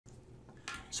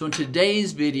So in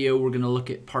today's video, we're going to look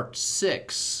at part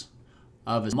 6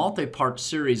 of a multi-part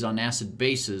series on acid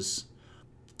bases.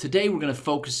 Today we're going to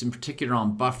focus in particular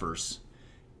on buffers.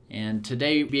 And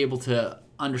today you'll be able to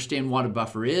understand what a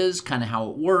buffer is, kind of how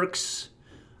it works.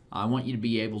 I want you to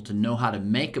be able to know how to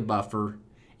make a buffer,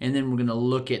 and then we're going to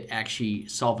look at actually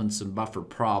solving some buffer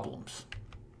problems.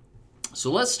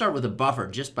 So let's start with a buffer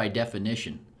just by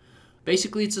definition.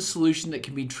 Basically, it's a solution that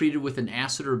can be treated with an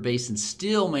acid or a base and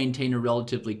still maintain a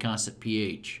relatively constant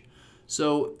pH.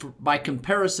 So by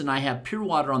comparison, I have pure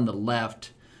water on the left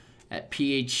at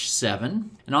pH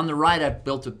 7, and on the right I've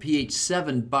built a pH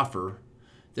 7 buffer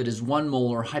that is 1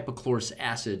 molar hypochlorous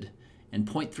acid and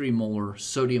 0.3 molar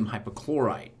sodium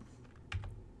hypochlorite.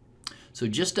 So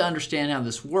just to understand how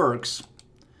this works,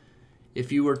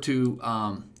 if you were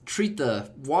to treat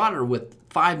the water with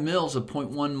 5 mils of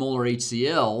 0.1 molar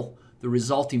HCl, the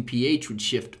resulting pH would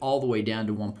shift all the way down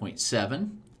to 1.7.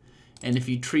 And if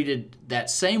you treated that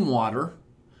same water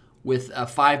with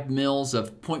 5 mils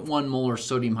of 0.1 molar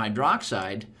sodium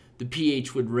hydroxide, the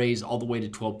pH would raise all the way to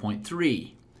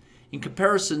 12.3. In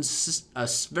comparison, a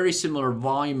very similar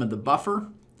volume of the buffer,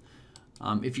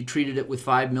 if you treated it with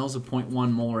 5 mils of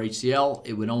 0.1 molar HCl,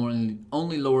 it would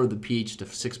only lower the pH to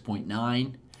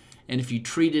 6.9. And if you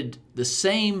treated the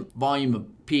same volume of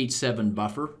pH 7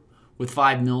 buffer with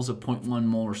 5 mils of 0.1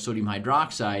 molar sodium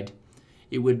hydroxide,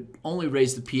 it would only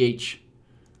raise the pH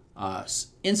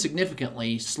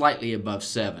insignificantly, slightly above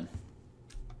 7.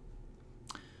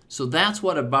 So that's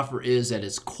what a buffer is at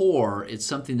its core. It's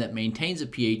something that maintains a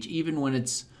pH even when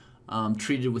it's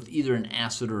treated with either an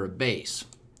acid or a base.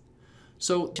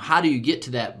 So how do you get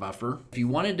to that buffer? If you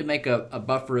wanted to make a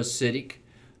buffer acidic,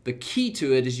 the key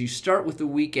to it is you start with a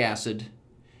weak acid,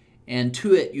 and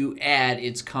to it you add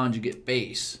its conjugate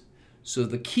base. So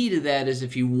the key to that is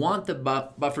if you want the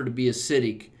buffer to be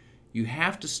acidic, you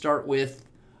have to start with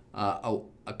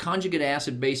a conjugate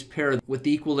acid-base pair with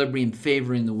the equilibrium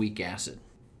favoring the weak acid.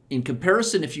 In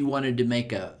comparison, if you wanted to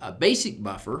make a basic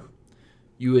buffer,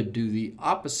 you would do the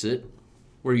opposite,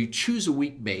 where you choose a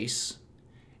weak base,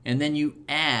 and then you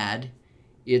add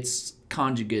its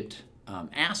conjugate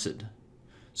acid.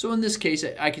 So in this case,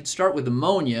 I could start with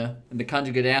ammonia, and the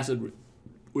conjugate acid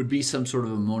would be some sort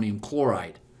of ammonium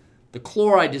chloride. The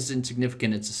chloride is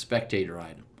insignificant, it's a spectator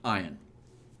ion.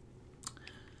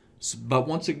 But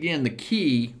once again, the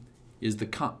key is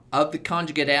of the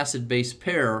conjugate acid-base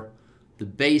pair, the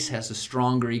base has a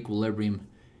stronger equilibrium,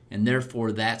 and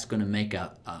therefore that's going to make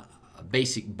a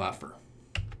basic buffer.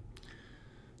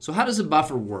 So how does a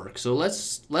buffer work? So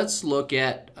let's look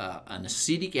at an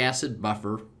acetic acid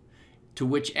buffer to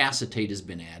which acetate has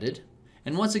been added.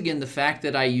 And once again, the fact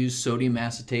that I use sodium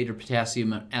acetate or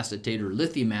potassium acetate or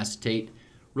lithium acetate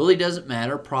really doesn't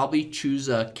matter. Probably choose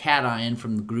a cation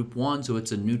from the group 1, so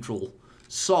it's a neutral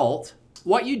salt.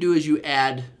 What you do is you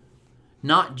add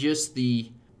not just the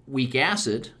weak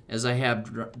acid, as I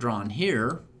have drawn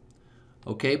here,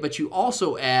 okay, but you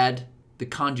also add the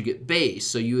conjugate base.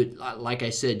 So you would, like I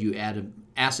said, you add an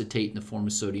acetate in the form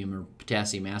of sodium or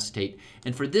potassium acetate.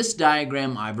 And for this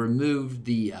diagram, I've removed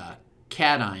the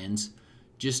cations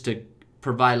just to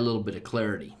provide a little bit of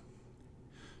clarity.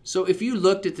 So if you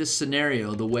looked at this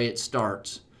scenario, the way it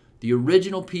starts, the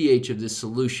original pH of this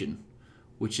solution,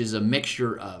 which is a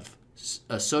mixture of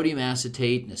a sodium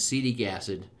acetate and acetic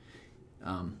acid,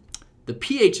 the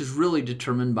pH is really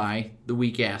determined by the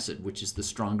weak acid, which is the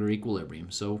stronger equilibrium.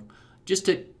 So just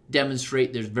to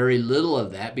demonstrate, there's very little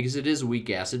of that because it is a weak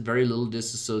acid, very little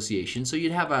dissociation. So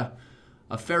you'd have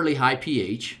a fairly high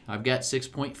pH. I've got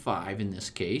 6.5 in this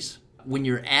case. When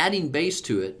you're adding base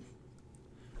to it,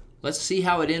 let's see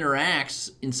how it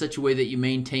interacts in such a way that you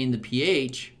maintain the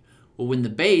pH. Well, when the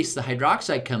base, the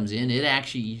hydroxide, comes in, it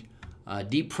actually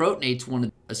deprotonates one of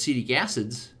the acetic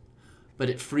acids, but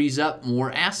it frees up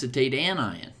more acetate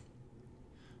anion.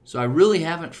 So I really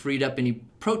haven't freed up any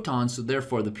protons, so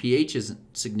therefore the pH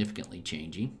isn't significantly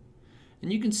changing.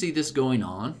 And you can see this going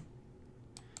on,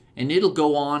 and it'll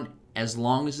go on as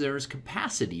long as there is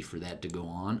capacity for that to go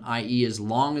on, i.e. as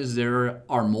long as there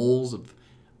are moles of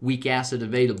weak acid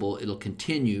available, it'll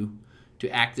continue to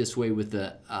act this way with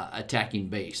the attacking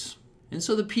base. And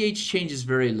so the pH changes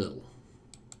very little.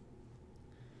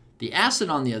 The acid,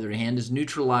 on the other hand, is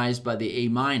neutralized by the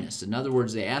A-. In other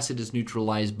words, the acid is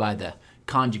neutralized by the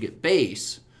conjugate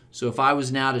base. So if I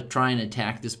was now to try and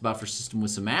attack this buffer system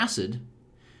with some acid,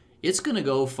 it's going to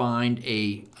go find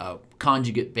a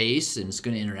conjugate base, and it's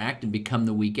going to interact and become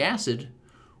the weak acid,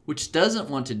 which doesn't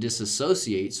want to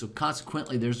disassociate, so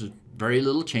consequently there's a very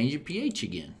little change in pH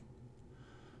again.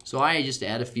 So I just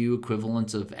add a few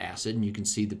equivalents of acid, and you can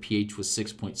see the pH was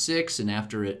 6.6, and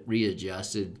after it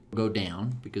readjusted, go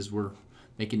down because we're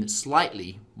making it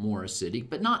slightly more acidic,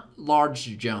 but not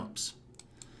large jumps.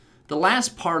 The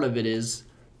last part of it is,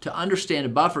 to understand a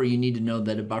buffer, you need to know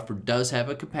that a buffer does have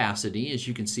a capacity, as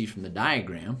you can see from the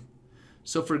diagram.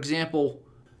 So for example,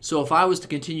 if I was to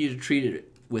continue to treat it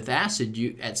with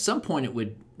acid, at some point it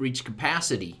would reach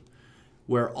capacity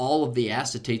where all of the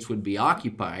acetates would be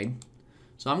occupied.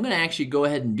 So I'm going to actually go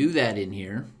ahead and do that in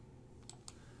here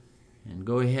and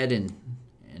go ahead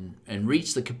and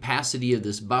reach the capacity of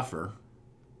this buffer.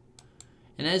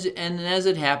 And as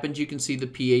it happens, you can see the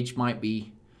pH might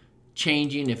be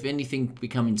changing, if anything,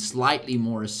 becoming slightly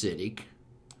more acidic,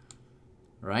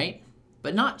 right?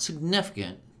 But not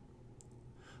significant.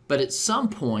 But at some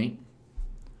point,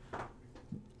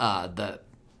 the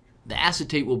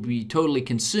acetate will be totally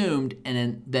consumed,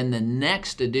 and then the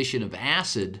next addition of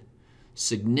acid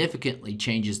significantly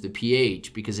changes the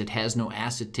pH because it has no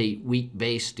acetate weak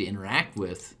base to interact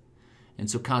with. And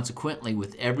so consequently,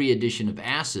 with every addition of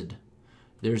acid,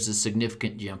 there's a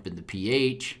significant jump in the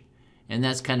pH, and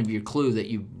that's kind of your clue that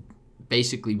you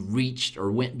basically reached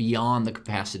or went beyond the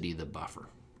capacity of the buffer.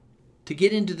 To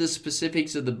get into the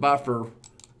specifics of the buffer,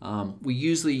 we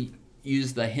usually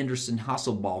use the Henderson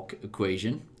Hasselbalch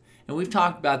equation, and we've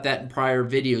talked about that in prior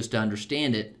videos to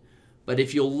understand it. But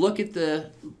if you'll look at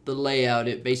the layout,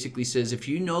 it basically says if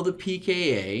you know the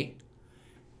pKa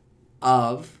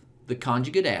of the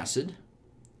conjugate acid,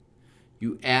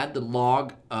 you add the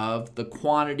log of the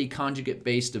quantity conjugate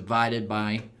base divided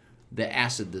by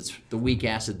the weak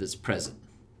acid that's present.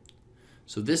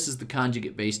 So this is the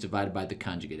conjugate base divided by the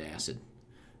conjugate acid.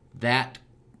 That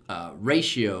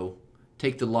ratio,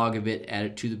 take the log of it, add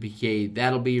it to the pKa,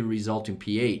 that'll be your resulting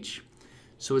pH.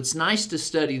 So it's nice to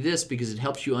study this because it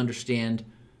helps you understand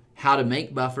how to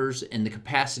make buffers and the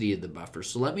capacity of the buffer.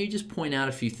 So let me just point out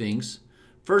a few things.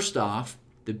 First off,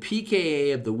 the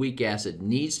pKa of the weak acid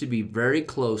needs to be very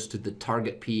close to the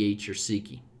target pH you're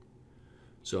seeking.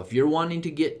 So if you're wanting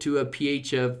to get to a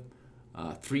pH of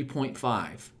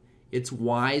 3.5, it's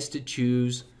wise to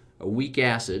choose a weak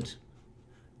acid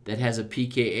that has a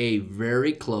pKa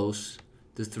very close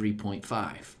to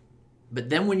 3.5.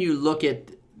 But then when you look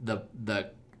at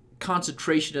the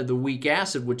concentration of the weak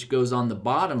acid, which goes on the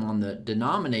bottom on the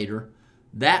denominator,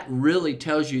 that really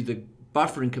tells you the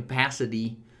buffering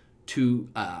capacity to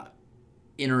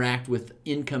interact with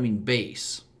incoming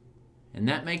base. And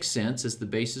that makes sense. As the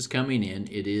base is coming in,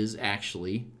 it is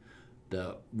actually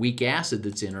the weak acid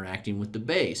that's interacting with the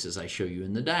base, as I show you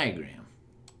in the diagram.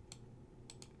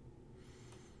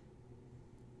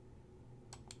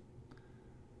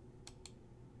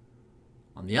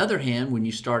 On the other hand, when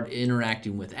you start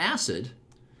interacting with acid,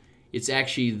 it's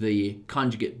actually the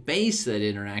conjugate base that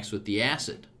interacts with the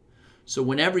acid. So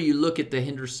whenever you look at the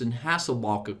Henderson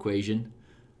Hasselbalch equation,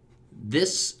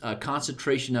 this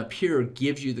concentration up here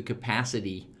gives you the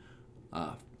capacity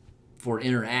for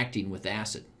interacting with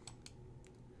acid.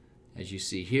 As you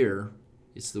see here,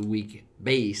 it's the weak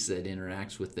base that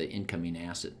interacts with the incoming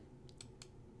acid.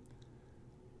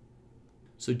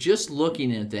 So just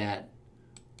looking at that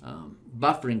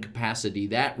buffering capacity,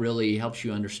 that really helps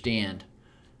you understand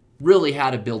really how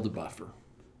to build a buffer.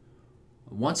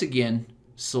 Once again,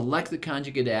 select the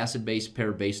conjugate acid-base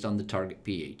pair based on the target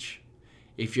pH.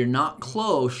 If you're not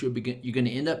close, you're going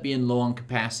to end up being low on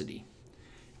capacity.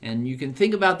 And you can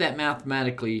think about that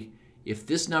mathematically. If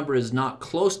this number is not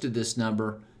close to this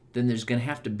number, then there's going to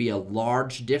have to be a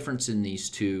large difference in these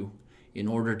two in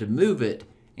order to move it,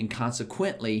 and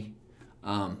consequently,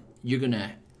 you're going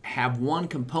to have one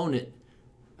component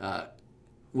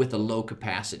with a low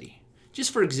capacity.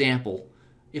 Just for example,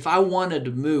 if I wanted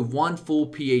to move one full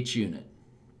pH unit,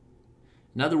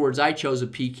 in other words, I chose a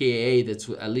pKa that's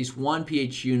at least one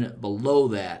pH unit below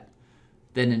that,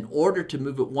 then in order to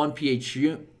move it one pH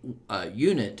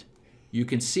unit, you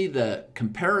can see the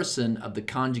comparison of the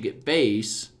conjugate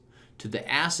base to the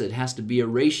acid has to be a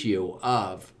ratio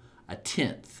of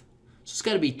 1/10. So it's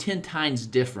got to be 10 times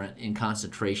different in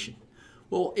concentration.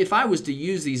 Well, if I was to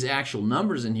use these actual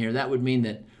numbers in here, that would mean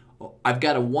that I've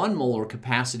got a 1 molar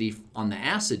capacity on the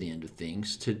acid end of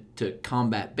things to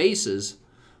combat bases,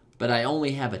 but I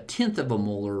only have 1/10 of a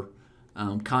molar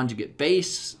conjugate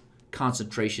base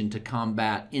concentration to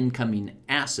combat incoming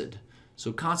acid.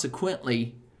 So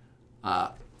consequently,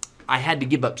 I had to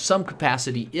give up some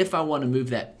capacity if I want to move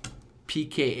that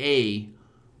pKa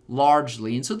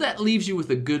largely. And so that leaves you with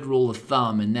a good rule of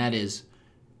thumb, and that is,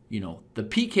 the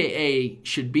pKa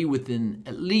should be within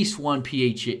at least one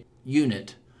pH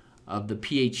unit of the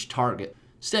pH target.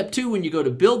 Step 2, when you go to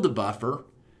build the buffer,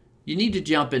 you need to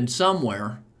jump in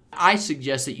somewhere. I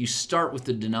suggest that you start with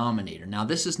the denominator. Now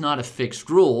this is not a fixed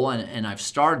rule, and I've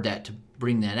starred that to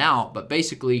bring that out, but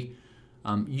basically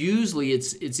usually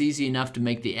it's easy enough to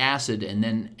make the acid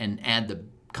and add the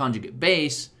conjugate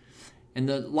base. And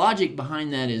the logic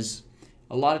behind that is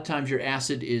a lot of times your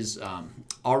acid is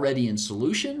already in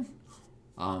solution,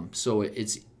 so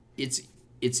it's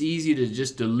easy to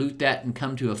just dilute that and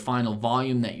come to a final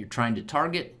volume that you're trying to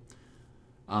target.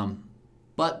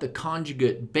 But the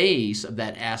conjugate base of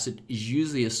that acid is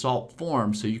usually a salt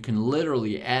form, so you can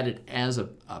literally add it as a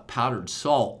powdered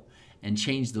salt and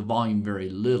change the volume very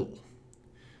little.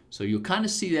 So you'll kind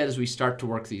of see that as we start to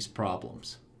work these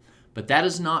problems. But that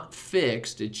is not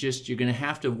fixed. It's just you're going to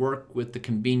have to work with the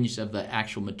convenience of the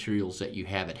actual materials that you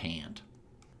have at hand.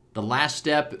 The last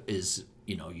step is,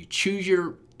 you choose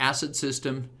your acid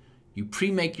system, you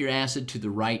pre-make your acid to the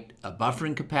right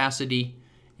buffering capacity,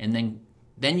 and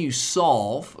then you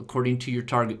solve according to your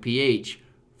target pH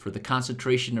for the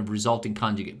concentration of resulting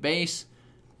conjugate base.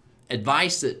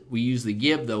 Advice that we usually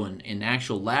give, though, in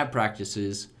actual lab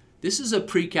practices, this is a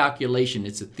pre-calculation.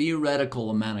 It's a theoretical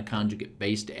amount of conjugate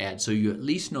base to add, so you at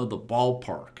least know the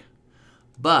ballpark.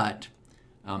 But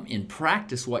in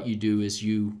practice, what you do is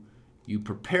you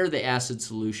prepare the acid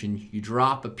solution, you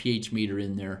drop a pH meter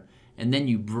in there, and then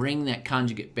you bring that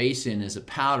conjugate base in as a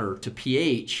powder to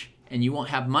pH, and you won't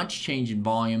have much change in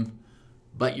volume,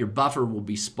 but your buffer will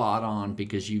be spot on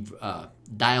because you've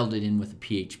dialed it in with a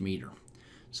pH meter.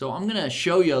 So I'm going to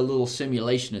show you a little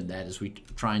simulation of that as we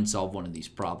try and solve one of these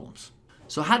problems.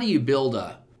 So how do you build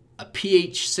a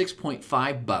pH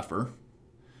 6.5 buffer?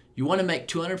 You want to make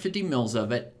 250 mils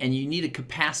of it, and you need a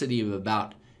capacity of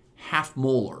about half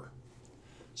molar.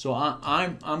 So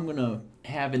I'm going to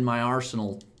have in my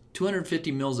arsenal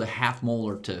 250 mils of half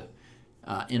molar to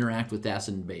interact with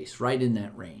acid and base, right in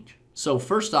that range. So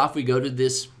first off, we go to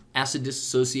this acid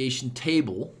dissociation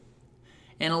table,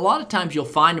 and a lot of times you'll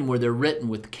find them where they're written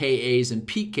with KAs and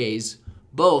PKs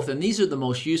both, and these are the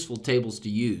most useful tables to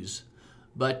use.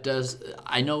 But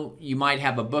I know you might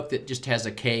have a book that just has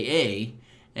a KA,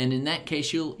 and in that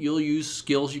case you'll use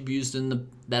skills you've used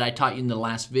that I taught you in the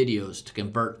last videos to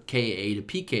convert Ka to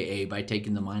pKa by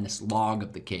taking the minus log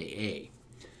of the Ka.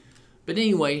 But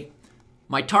anyway,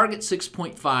 my target's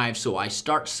 6.5, so I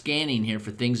start scanning here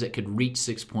for things that could reach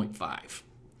 6.5.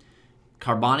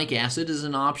 Carbonic acid is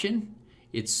an option.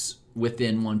 It's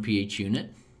within 1 pH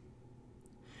unit.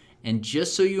 And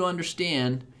just so you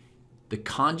understand, the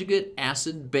conjugate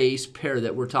acid-base pair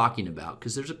that we're talking about,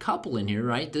 because there's a couple in here,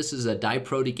 right? This is a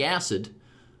diprotic acid,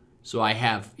 so I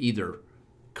have either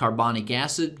carbonic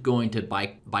acid going to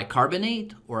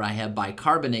bicarbonate, or I have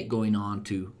bicarbonate going on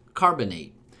to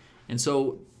carbonate. And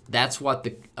so that's what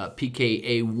the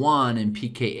pKa1 and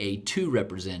pKa2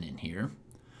 represent in here.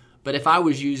 But if I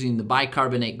was using the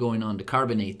bicarbonate going on to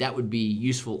carbonate, that would be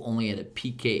useful only at a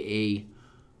pKa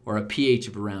or a pH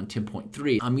of around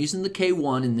 10.3. I'm using the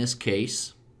K1 in this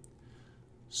case,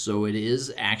 so it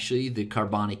is actually the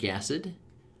carbonic acid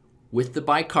with the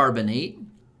bicarbonate,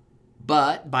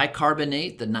 but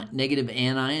bicarbonate, the negative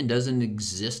anion, doesn't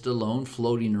exist alone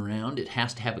floating around. It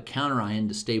has to have a counterion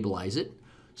to stabilize it.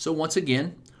 So once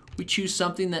again, we choose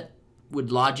something that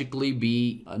would logically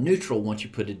be neutral once you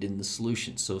put it in the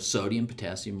solution. So sodium,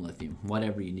 potassium, lithium,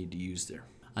 whatever you need to use there.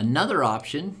 Another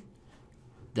option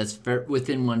that's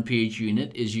within 1 pH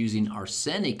unit is using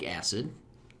arsenic acid.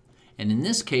 And in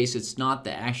this case, it's not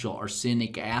the actual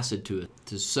arsenic acid to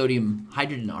sodium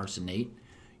hydrogen arsenate.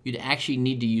 You'd actually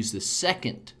need to use the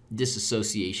second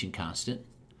dissociation constant.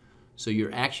 So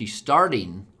you're actually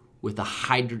starting with a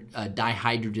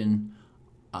dihydrogen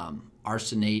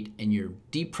arsenate, and you're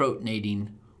deprotonating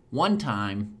one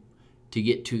time to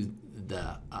get to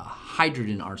the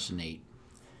hydrogen arsenate.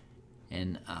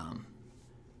 And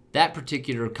that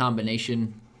particular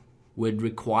combination would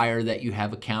require that you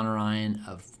have a counterion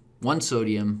of 1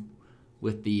 sodium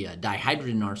with the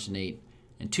dihydrogen arsenate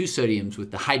and 2 sodiums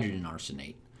with the hydrogen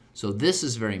arsenate. So this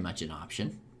is very much an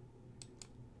option.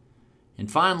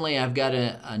 And finally, I've got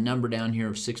a number down here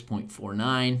of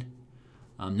 6.49.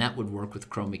 That would work with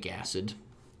chromic acid.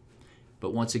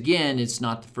 But once again, it's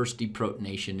not the first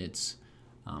deprotonation. It's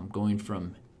going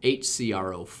from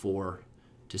HCrO4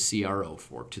 to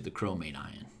CrO4 to the chromate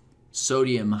ion.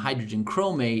 Sodium hydrogen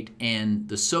chromate and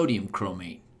the sodium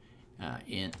chromate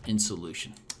in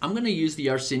solution. I'm going to use the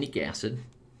arsenic acid.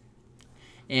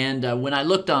 And when I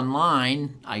looked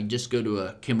online, I just go to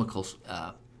a chemical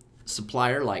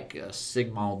supplier like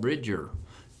Sigma-Aldrich or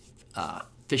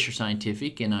Fisher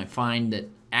Scientific, and I find that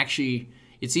actually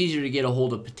it's easier to get a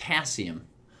hold of potassium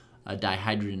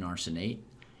dihydrogen arsenate,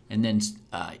 and then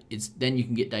then you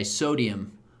can get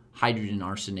disodium hydrogen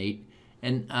arsenate,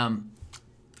 And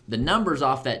the numbers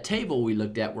off that table we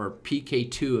looked at were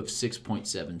pK2 of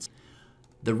 6.7.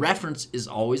 The reference is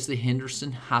always the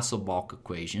Henderson Hasselbalch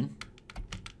equation.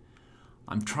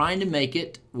 I'm trying to make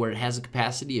it where it has a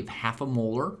capacity of half a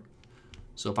molar.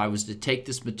 So if I was to take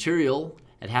this material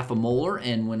at half a molar,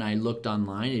 and when I looked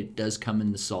online, it does come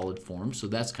in the solid form, so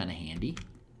that's kind of handy,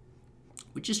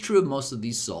 which is true of most of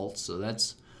these salts. So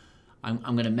that's, I'm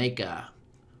going to make a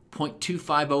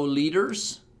 0.250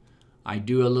 liters. I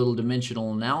do a little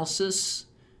dimensional analysis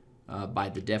by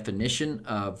the definition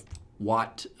of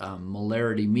what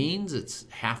molarity means. It's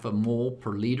half a mole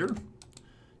per liter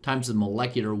times the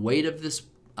molecular weight of this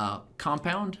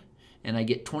compound, and I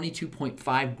get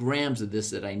 22.5 grams of this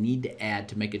that I need to add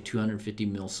to make a 250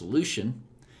 ml solution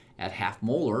at half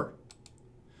molar.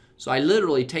 So I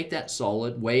literally take that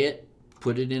solid, weigh it,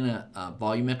 put it in a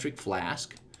volumetric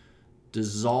flask,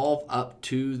 dissolve up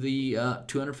to the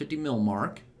 250 ml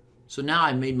mark. So now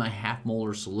I've made my half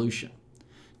molar solution.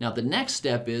 Now the next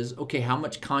step is, okay, how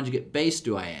much conjugate base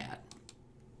do I add?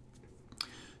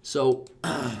 So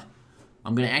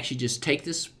I'm going to actually just take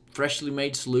this freshly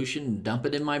made solution and dump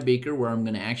it in my beaker, where I'm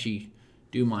going to actually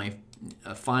do my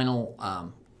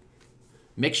final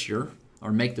mixture,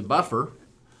 or make the buffer.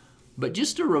 But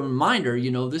just a reminder, you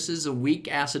know, this is a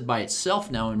weak acid by itself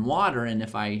now in water, and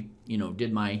if I, you know,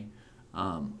 did my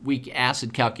weak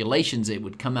acid calculations, it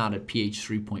would come out at pH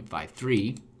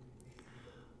 3.53.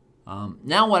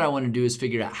 Now what I want to do is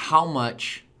figure out how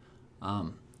much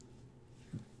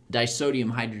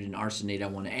disodium hydrogen arsenate I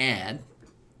want to add.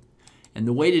 And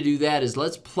the way to do that is,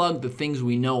 let's plug the things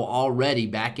we know already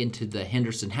back into the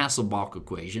Henderson Hasselbalch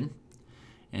equation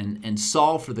and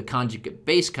solve for the conjugate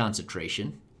base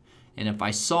concentration. And if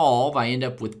I solve, I end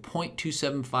up with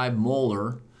 0.275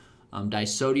 molar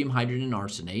disodium hydrogen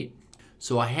arsenate.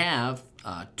 So I have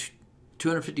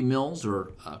 250 mils,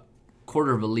 or a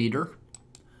quarter of a liter.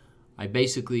 I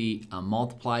basically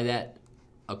multiply that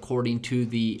according to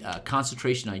the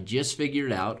concentration I just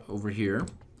figured out over here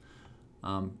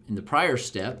in the prior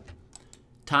step,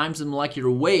 times the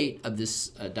molecular weight of this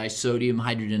disodium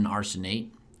hydrogen arsenate,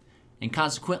 and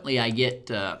consequently I get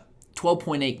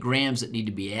 12.8 grams that need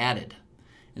to be added.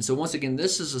 And so once again,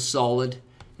 this is a solid,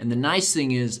 and the nice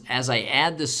thing is, as I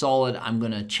add this solid, I'm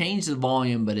going to change the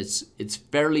volume, but it's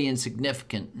fairly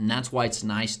insignificant, and that's why it's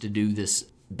nice to do this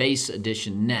base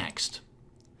addition next.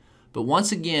 But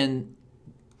once again,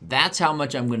 that's how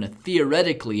much I'm going to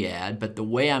theoretically add, but the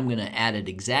way I'm going to add it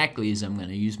exactly is I'm going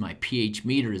to use my pH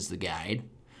meter as the guide.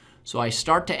 So I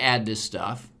start to add this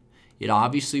stuff. It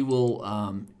obviously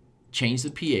will change the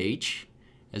pH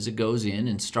as it goes in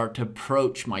and start to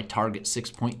approach my target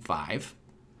 6.5.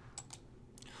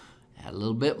 Add a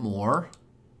little bit more.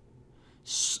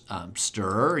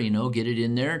 Stir, you know, get it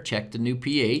in there, check the new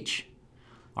pH.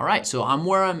 All right, so I'm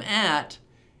where I'm at,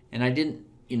 and I didn't,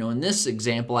 you know, in this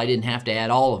example, I didn't have to add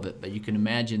all of it, but you can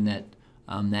imagine that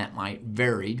that might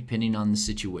vary depending on the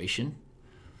situation.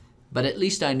 But at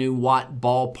least I knew what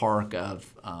ballpark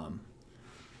of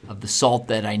the salt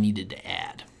that I needed to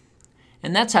add.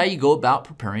 And that's how you go about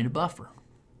preparing a buffer.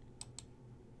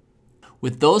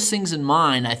 With those things in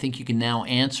mind, I think you can now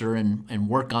answer and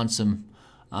work on some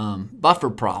buffer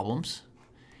problems.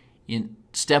 In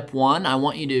step one, I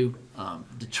want you to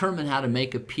determine how to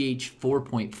make a pH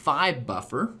 4.5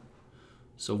 buffer.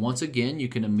 So once again, you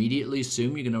can immediately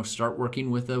assume you're going to start working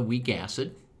with a weak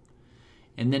acid.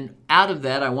 And then out of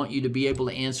that, I want you to be able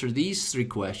to answer these three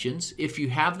questions. If you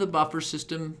have the buffer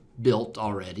system built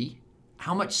already,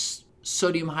 how much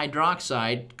sodium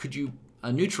hydroxide could you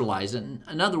neutralize it?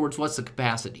 In other words, what's the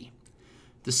capacity?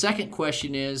 The second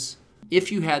question is,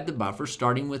 if you had the buffer,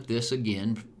 starting with this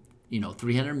again, you know,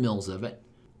 300 mils of it,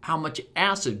 how much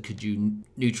acid could you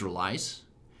neutralize?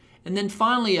 And then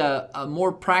finally, a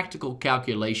more practical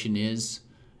calculation is,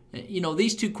 you know,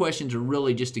 these two questions are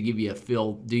really just to give you a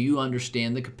feel. Do you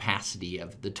understand the capacity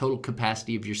of the total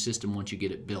capacity of your system once you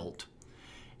get it built?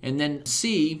 And then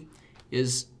C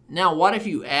is, now what if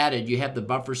you added, you have the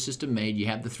buffer system made, you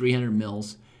have the 300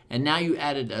 mils, and now you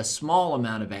added a small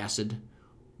amount of acid,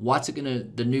 what's it gonna,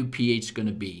 the new pH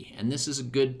gonna be? And this is a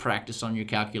good practice on your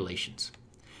calculations.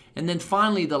 And then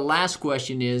finally, the last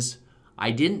question is,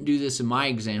 I didn't do this in my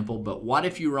example, but what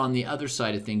if you were on the other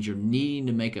side of things, you're needing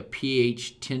to make a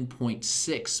pH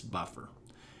 10.6 buffer?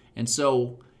 And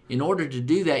so in order to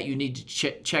do that, you need to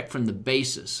check from the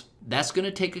bases. That's going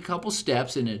to take a couple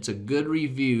steps, and it's a good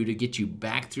review to get you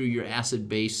back through your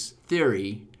acid-base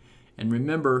theory. And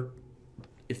remember,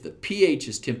 if the pH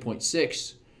is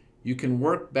 10.6, you can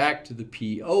work back to the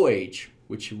pOH,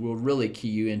 which will really key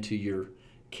you into your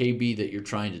KB that you're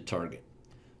trying to target.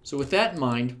 So with that in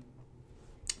mind,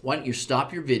 why don't you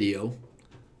stop your video,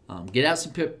 get out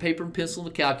some paper and pencil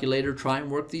and a calculator, try and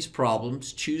work these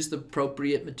problems, choose the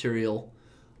appropriate material,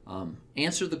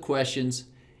 answer the questions,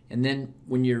 and then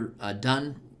when you're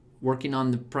done working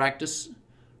on the practice,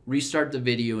 restart the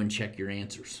video and check your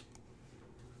answers.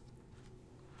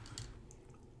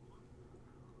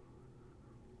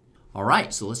 All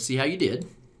right, so let's see how you did.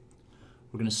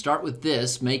 We're going to start with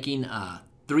this, making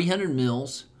 300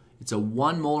 mils. It's a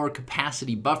 1 molar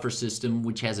capacity buffer system,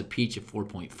 which has a pH of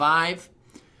 4.5.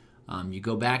 You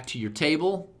go back to your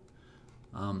table,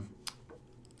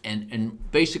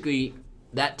 and basically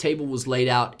that table was laid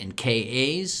out in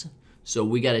KAs, so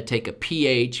we got to take a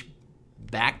pH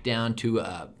back down to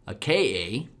a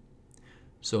KA.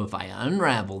 So if I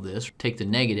unravel this, take the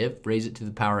negative, raise it to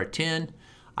the power of 10,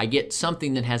 I get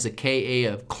something that has a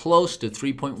Ka of close to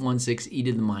 3.16 e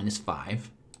to the minus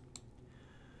 5.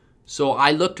 So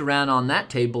I looked around on that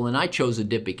table and I chose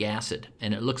adipic acid,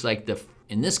 and it looks like,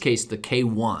 in this case, the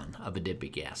K1 of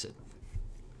adipic acid.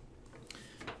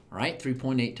 All right,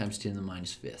 3.8 times 10 to the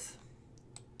minus 5th.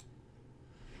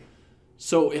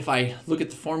 So if I look at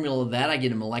the formula of that, I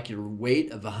get a molecular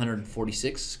weight of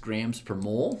 146 grams per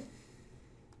mole.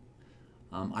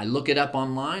 I look it up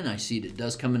online. I see it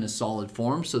does come in a solid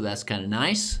form, so that's kind of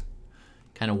nice.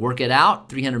 Kind of work it out,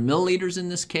 300 milliliters in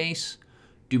this case.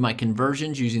 Do my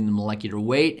conversions using the molecular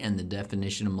weight and the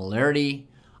definition of molarity.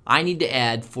 I need to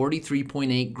add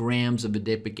 43.8 grams of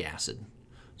adipic acid.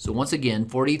 So once again,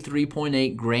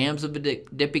 43.8 grams of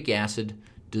adipic acid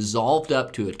dissolved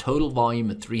up to a total volume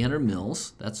of 300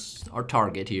 mils. That's our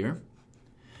target here.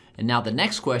 And now the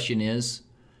next question is,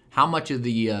 how much of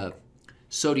the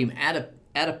sodium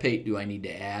adipate do I need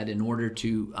to add in order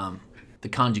to the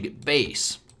conjugate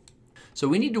base? So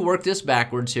we need to work this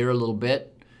backwards here a little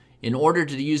bit. In order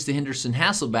to use the Henderson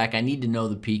Hasselbalch, I need to know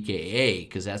the pKa,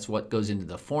 because that's what goes into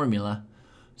the formula.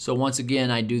 So once again,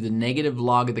 I do the negative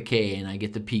log of the Ka and I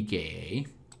get the pKa.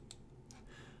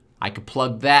 I could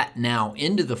plug that now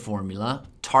into the formula.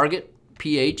 Target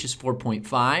pH is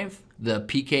 4.5. The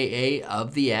pKa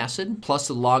of the acid plus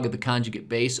the log of the conjugate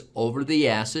base over the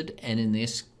acid, and in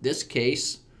this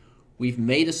case we've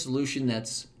made a solution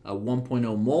that's a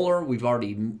 1.0 molar. We've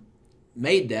already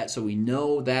made that, so we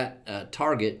know that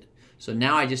target. So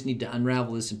now I just need to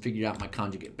unravel this and figure out my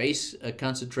conjugate base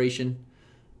concentration.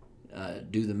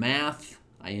 Do the math.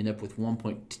 I end up with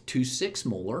 1.26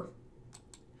 molar.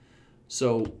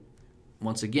 So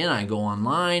once again, I go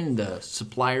online. The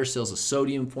supplier sells a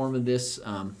sodium form of this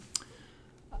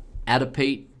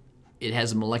adipate. It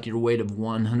has a molecular weight of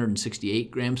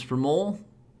 168 grams per mole.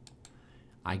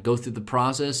 I go through the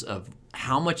process of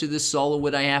how much of this solid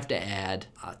would I have to add,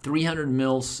 300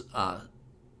 mils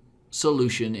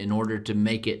solution in order to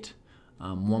make it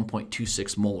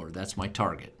 1.26 molar. That's my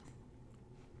target.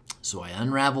 So I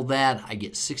unravel that. I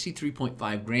get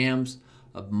 63.5 grams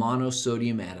of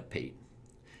monosodium adipate.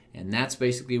 And that's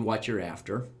basically what you're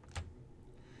after.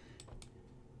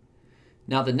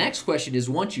 Now the next question is,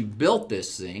 once you've built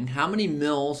this thing, how many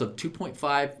mils of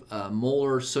 2.5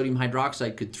 molar sodium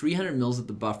hydroxide could 300 mils of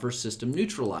the buffer system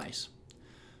neutralize?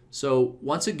 So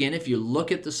once again, if you look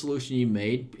at the solution you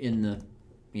made in the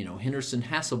Henderson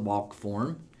Hasselbalch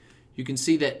form, you can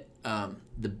see that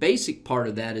the basic part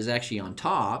of that is actually on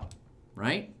top,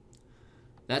 right?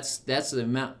 That's the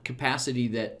amount capacity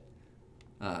that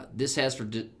this has for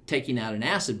taking out an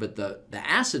acid, but the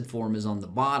acid form is on the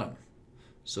bottom.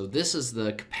 So this is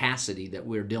the capacity that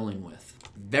we're dealing with.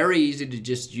 Very easy to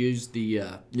just use the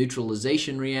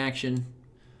neutralization reaction,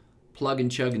 plug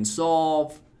and chug and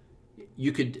solve.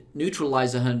 You could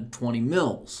neutralize 120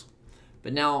 mils.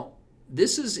 But now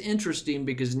this is interesting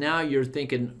because now you're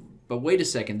thinking, but wait a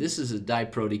second, this is a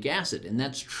diprotic acid, and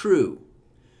that's true.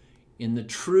 In the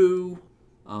true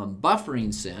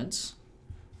buffering sense,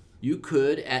 you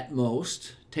could at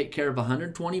most take care of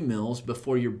 120 mils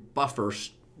before your buffer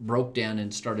broke down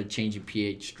and started changing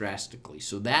pH drastically.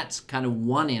 So that's kind of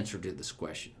one answer to this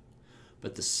question.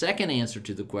 But the second answer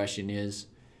to the question is,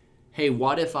 hey,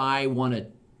 what if I want to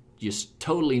just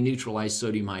totally neutralize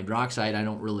sodium hydroxide? I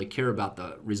don't really care about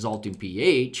the resulting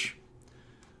pH.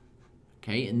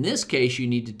 Okay, in this case, you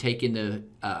need to take into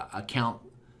account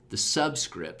the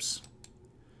subscripts.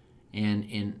 And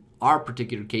in our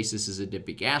particular case, this is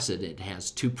adipic acid. It has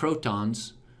 2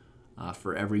 protons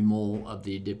for every mole of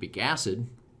the adipic acid.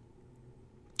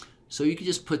 So you could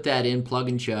just put that in, plug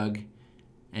and chug,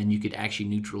 and you could actually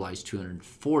neutralize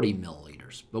 240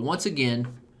 milliliters. But once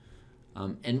again,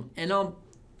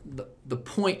 the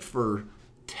point for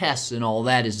tests and all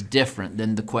that is different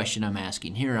than the question I'm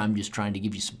asking here. I'm just trying to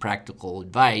give you some practical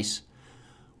advice.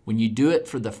 When you do it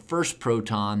for the first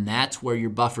proton, that's where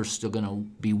your buffer's still going to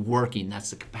be working.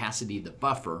 That's the capacity of the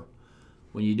buffer.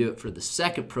 When you do it for the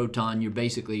second proton, you're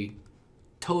basically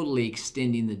totally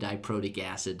extending the diprotic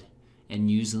acid and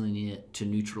using it to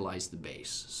neutralize the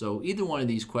base. So either one of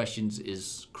these questions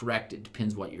is correct. It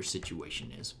depends what your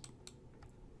situation is.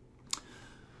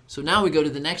 So now we go to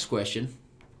the next question.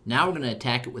 Now we're going to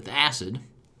attack it with acid.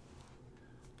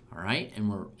 All right,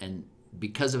 and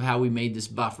because of how we made this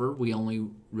buffer, we only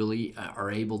really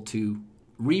are able to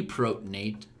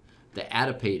reprotonate the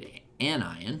adipate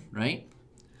anion, right?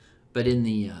 But in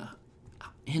the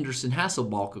Henderson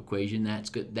Hasselbalch equation, that's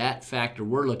good. That factor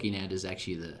we're looking at is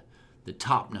actually the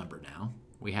top number now.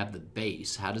 We have the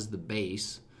base. How does the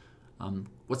base,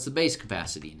 what's the base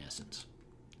capacity in essence?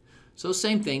 So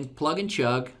same thing, plug and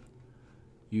chug.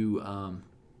 You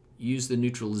use the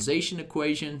neutralization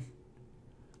equation.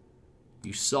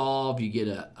 You solve, you get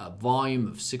a volume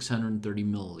of 630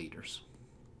 milliliters.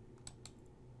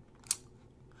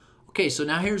 Okay, so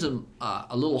now here's a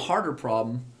little harder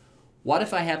problem. What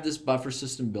if I have this buffer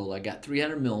system built? I got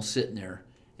 300 mils sitting there,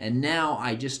 and now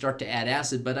I just start to add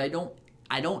acid, but I don't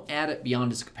add it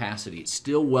beyond its capacity. It's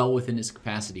still well within its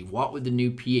capacity. What would the new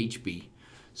pH be?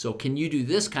 So can you do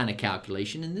this kind of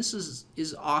calculation? And this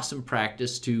is awesome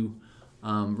practice to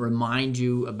remind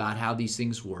you about how these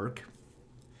things work.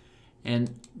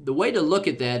 And the way to look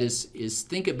at that is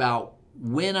think about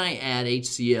when I add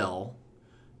HCl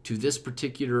to this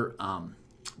particular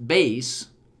base.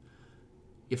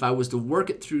 If I was to work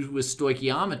it through with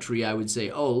stoichiometry, I would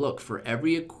say, oh, look, for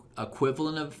every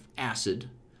equivalent of acid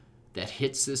that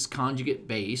hits this conjugate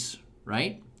base,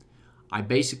 right, I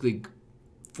basically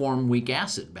form weak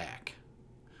acid back.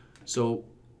 So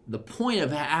the point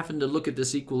of having to look at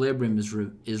this equilibrium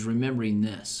is remembering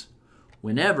this.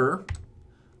 Whenever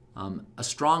a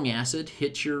strong acid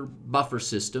hits your buffer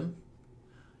system,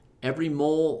 every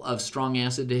mole of strong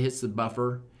acid that hits the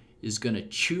buffer is going to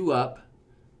chew up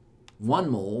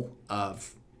 1 mole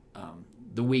of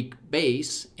the weak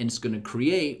base, and it's going to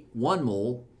create 1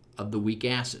 mole of the weak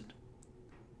acid.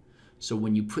 So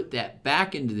when you put that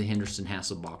back into the Henderson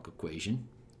Hasselbalch equation,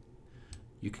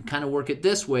 you can kind of work it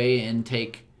this way and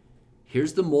take,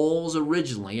 here's the moles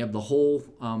originally of the whole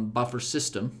buffer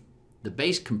system, the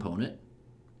base component,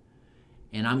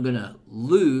 and I'm going to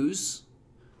lose,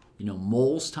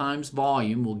 moles times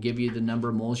volume will give you the number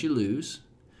of moles you lose.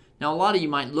 Now, a lot of you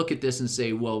might look at this and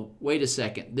say, well, wait a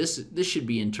second, this should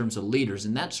be in terms of liters,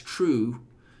 and that's true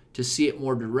to see it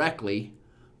more directly,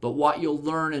 but what you'll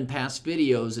learn in past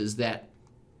videos is that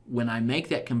when I make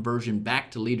that conversion back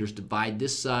to liters, divide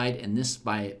this side and this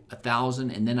by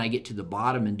 1,000, and then I get to the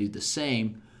bottom and do the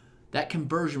same, that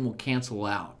conversion will cancel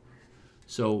out.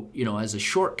 So, as a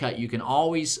shortcut, you can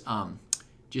always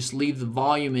just leave the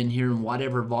volume in here in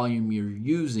whatever volume you're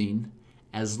using,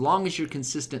 as long as you're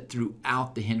consistent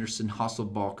throughout the Henderson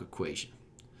Hasselbalch equation.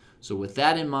 So with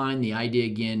that in mind, the idea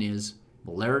again is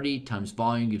molarity times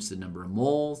volume gives the number of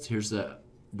moles. Here's the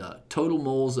total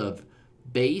moles of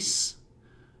base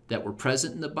that were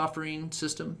present in the buffering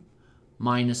system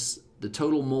minus the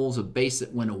total moles of base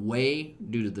that went away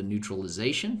due to the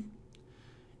neutralization.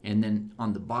 And then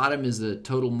on the bottom is the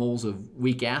total moles of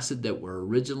weak acid that were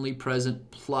originally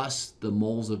present plus the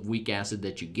moles of weak acid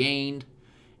that you gained.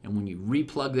 And when you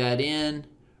replug that in,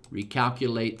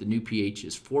 recalculate, the new pH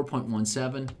is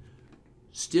 4.17.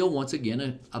 Still, once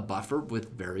again, a buffer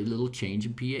with very little change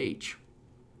in pH.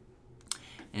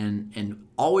 And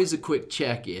always a quick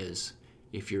check is,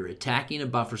 if you're attacking a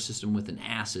buffer system with an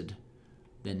acid,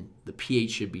 then the pH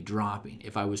should be dropping.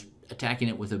 If I was attacking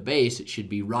it with a base, it should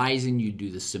be rising. You do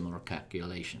the similar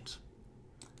calculations.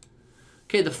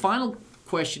 Okay, the final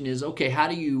question is, okay, how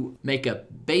do you make a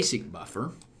basic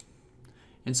buffer?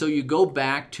 And so you go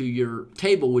back to your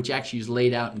table, which actually is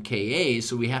laid out in Ka,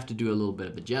 so we have to do a little bit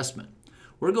of adjustment.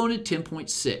 We're going to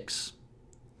 10.6,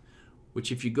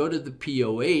 which if you go to the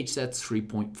POH, that's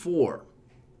 3.4.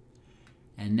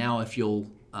 And now if you'll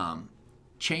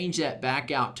change that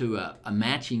back out to a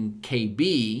matching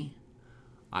Kb,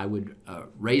 I would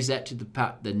raise that to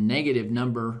the negative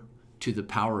number to the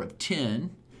power of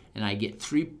 10, and I get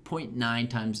 3.9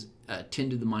 times 10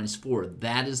 to the minus 4.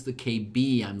 That is the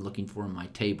Kb I'm looking for in my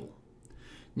table.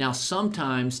 Now,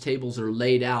 sometimes tables are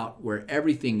laid out where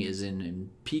everything is in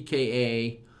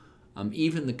pKa,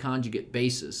 even the conjugate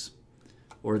bases,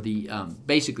 or the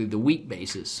basically the weak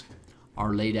bases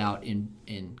are laid out in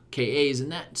Kas,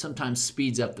 and that sometimes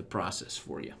speeds up the process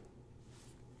for you.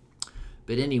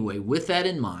 But anyway, with that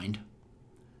in mind,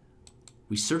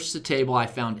 we searched the table. I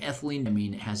found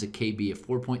ethyleneamine. It has a Kb of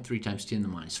 4.3 times 10 to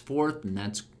the minus 4th, and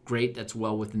that's great. That's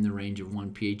well within the range of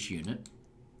 1 pH unit.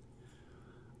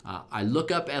 I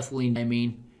look up ethylene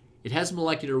diamine. It has a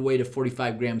molecular weight of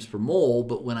 45 grams per mole,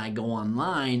 but when I go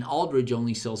online, Aldrich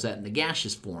only sells that in the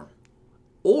gaseous form.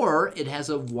 Or it has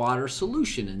a water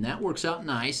solution, and that works out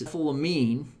nice.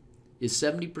 Ethylamine is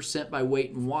 70% by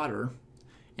weight in water,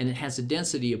 and it has a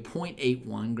density of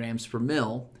 0.81 grams per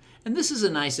mil. And this is a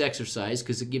nice exercise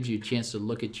because it gives you a chance to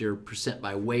look at your percent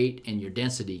by weight and your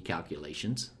density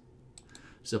calculations.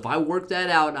 So if I work that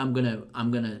out,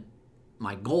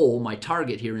 my goal, my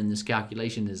target here in this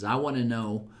calculation is I want to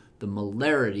know the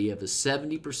molarity of a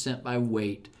 70% by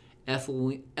weight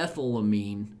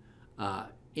ethylamine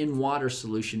in water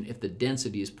solution if the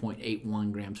density is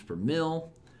 0.81 grams per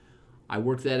mil. I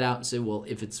work that out and say, well,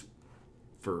 if it's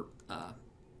to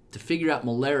figure out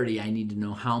molarity, I need to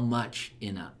know how much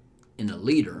in a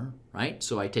liter, right?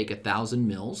 So I take 1,000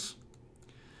 mils.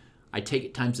 I take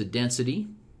it times the density.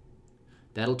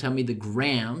 That'll tell me the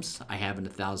grams I have in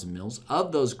 1,000 mils.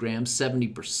 Of those grams,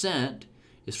 70%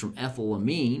 is from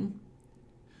ethylamine.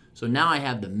 So now I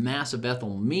have the mass of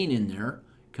ethylamine in there.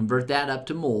 Convert that up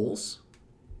to moles.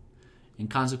 And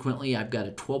consequently, I've got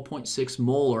a 12.6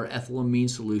 molar ethylamine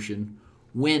solution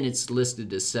when it's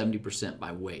listed as 70%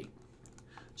 by weight.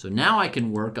 So now I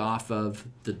can work off of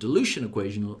the dilution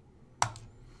equation.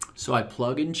 So I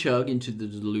plug and chug into the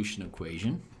dilution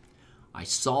equation. I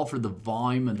solve for the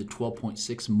volume of the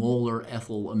 12.6 molar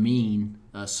ethylamine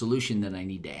solution that I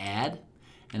need to add,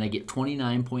 and I get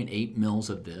 29.8 mils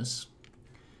of this,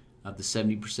 of the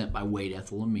 70% by weight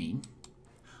ethylamine.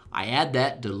 I add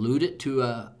that, dilute it to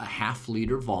a half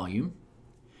liter volume,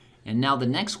 and now the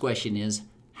next question is,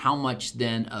 how much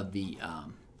then of the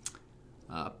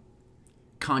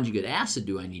conjugate acid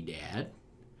do I need to add?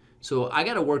 So I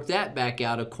got to work that back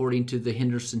out according to the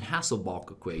Henderson Hasselbalch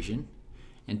equation.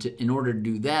 And in order to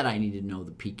do that, I need to know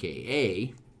the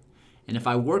pKa. And if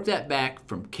I work that back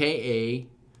from Ka to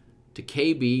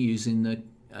Kb using the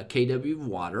Kw of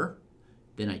water,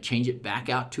 then I change it back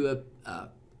out to a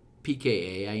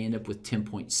pKa, I end up with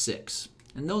 10.6.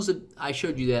 And I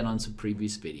showed you that on some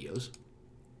previous videos.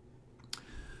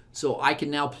 So I can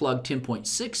now plug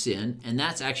 10.6 in, and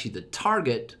that's actually the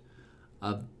target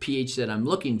of pH that I'm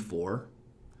looking for.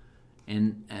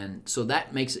 And so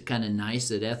that makes it kind of nice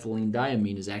that ethylene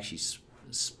diamine is actually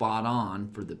spot on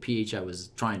for the pH I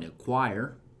was trying to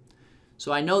acquire.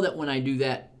 So I know that when I do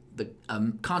that, the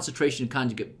concentration of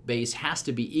conjugate base has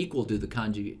to be equal to the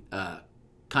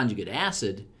conjugate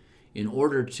acid in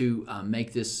order to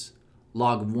make this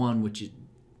log of 1, which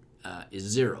is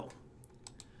 0.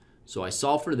 So I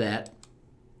solve for that.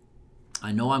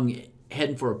 I know I'm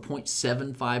heading for a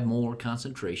 0.75 molar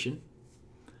concentration.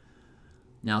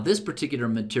 Now this particular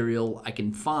material, I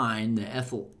can find the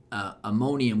ethyl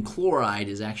ammonium chloride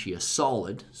is actually a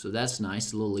solid, so that's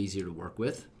nice, a little easier to work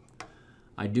with.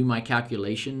 I do my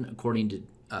calculation according to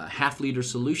half liter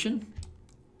solution,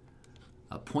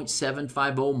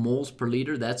 0.750 moles per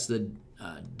liter, that's the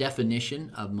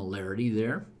definition of molarity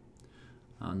there.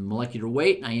 On molecular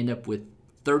weight, I end up with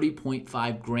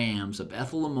 30.5 grams of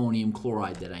ethyl ammonium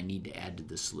chloride that I need to add to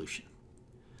the solution.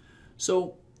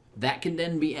 So that can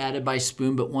then be added by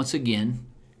spoon, but once again,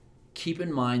 keep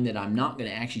in mind that I'm not going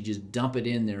to actually just dump it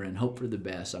in there and hope for the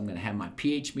best. I'm going to have my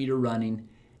pH meter running,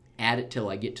 add it till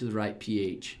I get to the right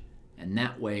pH, and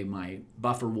that way my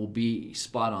buffer will be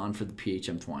spot on for the pH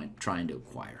I'm trying to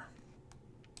acquire.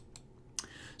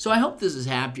 So I hope this has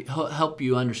helped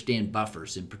you understand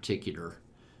buffers in particular,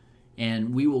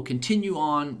 and we will continue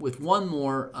on with one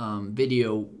more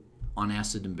video on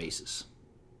acid and bases.